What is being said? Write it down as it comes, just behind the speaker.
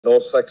No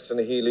Sexton,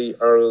 Healy,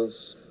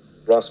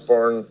 Earls, Ross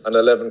Byrne, and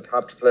 11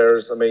 capped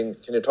players. I mean,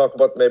 can you talk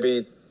about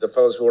maybe the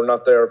fellas who are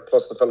not there,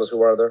 plus the fellas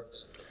who are there?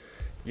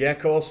 Yeah, of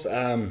course.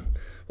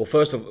 Well,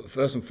 first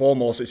and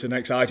foremost, it's an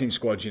exciting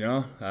squad.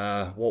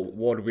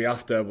 What are we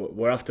after?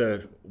 We're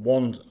after,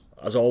 one,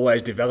 as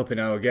always, developing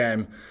our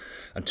game,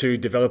 and two,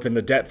 developing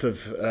the depth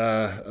of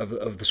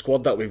the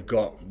squad that we've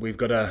got. We've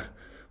got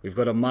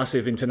a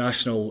massive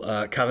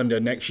international calendar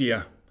next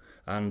year,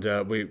 and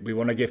we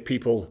want to give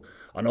people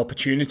an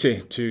opportunity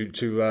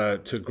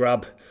to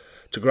grab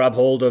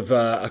hold of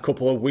a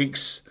couple of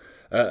weeks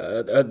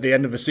at the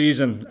end of the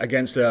season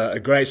against a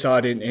great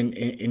side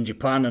in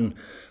Japan, and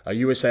a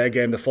USA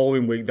game the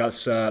following week.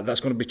 That's going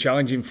to be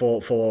challenging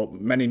for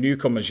many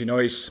newcomers.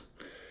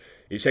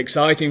 It's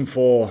exciting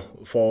for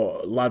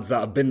lads that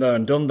have been there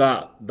and done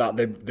that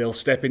they'll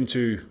step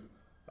into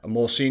a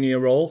more senior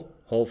role.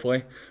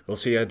 Hopefully, we'll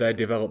see how they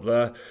develop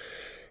there.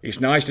 It's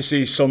nice to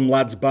see some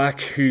lads back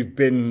who've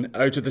been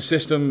out of the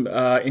system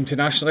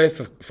internationally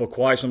for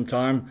quite some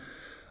time,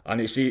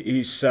 and it's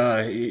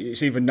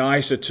even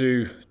nicer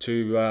to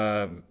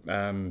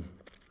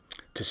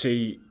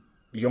see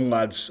young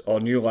lads or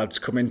new lads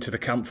come into the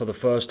camp for the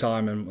first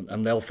time,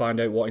 and they'll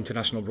find out what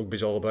international rugby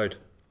is all about.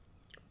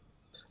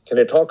 Can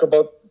you talk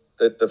about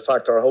the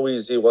factor, how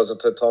easy was it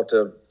to talk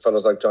to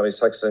fellas like Johnny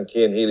Sexton and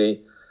Cian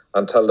Healy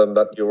and tell them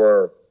that you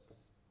were,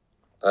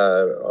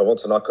 I won't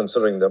say not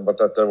considering them, but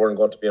that they weren't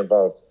going to be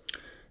involved?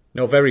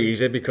 No, very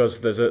easy,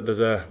 because there's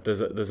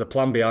a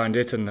plan behind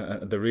it, and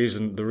the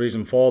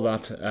reason for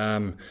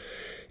that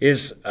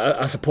is,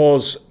 I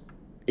suppose,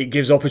 it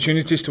gives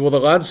opportunities to other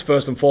lads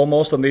first and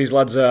foremost, and these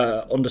lads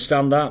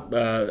understand that.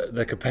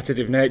 The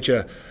competitive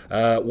nature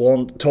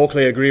won't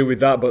totally agree with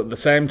that, but at the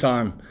same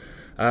time,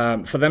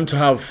 for them to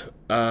have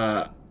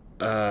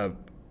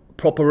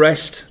proper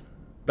rest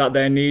that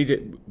they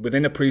need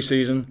within a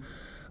pre-season,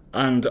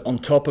 and on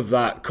top of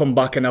that, come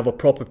back and have a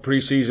proper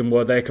pre-season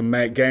where they can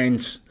make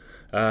gains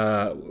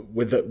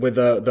with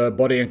their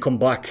body and come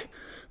back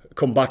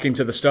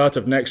into the start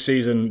of next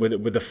season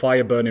with the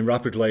fire burning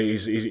rapidly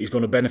is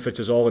going to benefit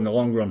us all in the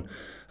long run.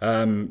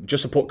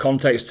 Just to put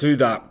context to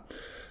that,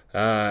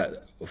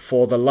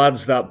 for the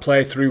lads that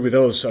play through with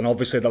us, and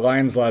obviously the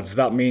Lions lads,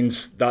 that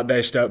means that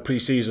they start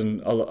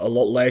pre-season a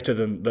lot later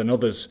than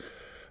others.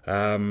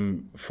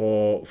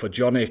 For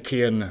Johnny,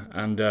 Cian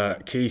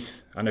and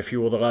Keith and a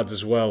few other lads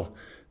as well,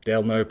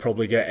 they'll now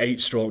probably get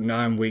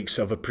 8-9 weeks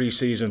of a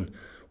pre-season,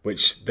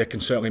 which they can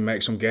certainly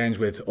make some gains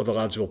with. Other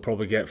lads will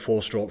probably get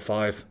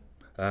 4-5.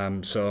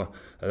 So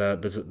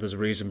there's a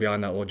reason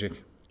behind that logic.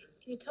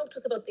 Can you talk to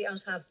us about the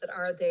out-halves that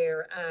are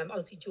there?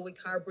 Obviously, Joey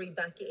Carberry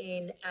back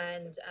in,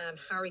 and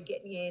Harry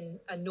getting in,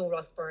 and no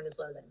Ross Byrne as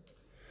well then.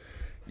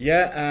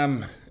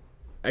 Yeah,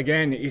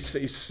 again, it's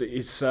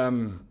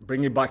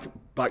bringing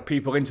back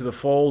people into the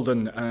fold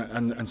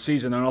and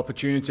seizing an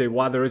opportunity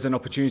while there is an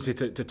opportunity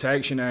to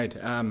take, Sinead.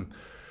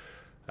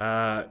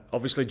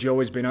 Obviously,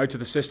 Joey's been out of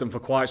the system for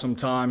quite some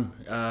time.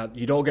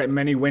 You don't get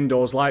many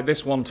windows like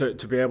this one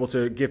to be able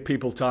to give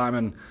people time,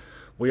 and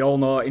we all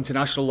know at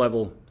international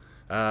level,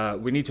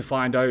 we need to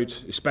find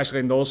out, especially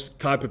in those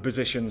type of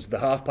positions, the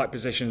half-back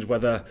positions,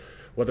 whether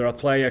a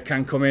player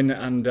can come in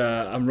and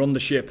run the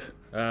ship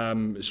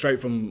straight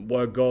from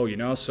word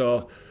go.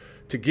 So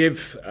to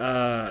give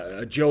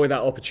Joey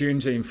that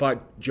opportunity, in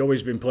fact,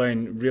 Joey's been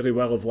playing really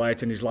well of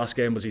late, and his last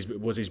game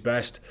was his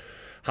best.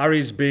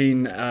 Harry's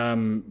been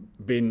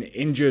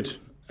injured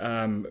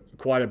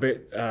quite a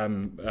bit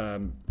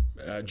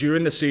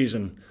during the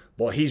season,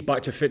 but he's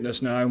back to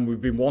fitness now, and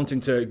we've been wanting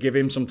to give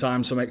him some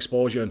time, some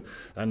exposure,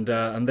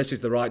 and this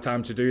is the right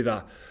time to do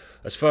that.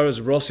 As far as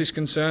Ross is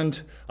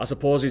concerned, I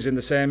suppose he's in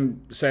the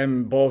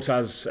same boat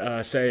as,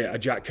 say, a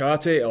Jack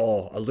Carty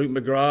or a Luke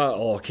McGrath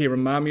or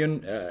Kieran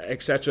Marmion,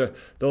 etc.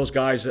 Those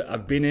guys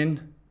have been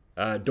in,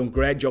 done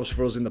great jobs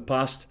for us in the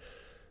past.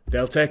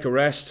 They'll take a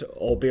rest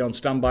or be on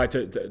standby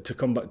to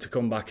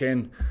come back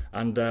in,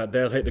 and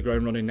they'll hit the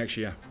ground running next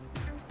year.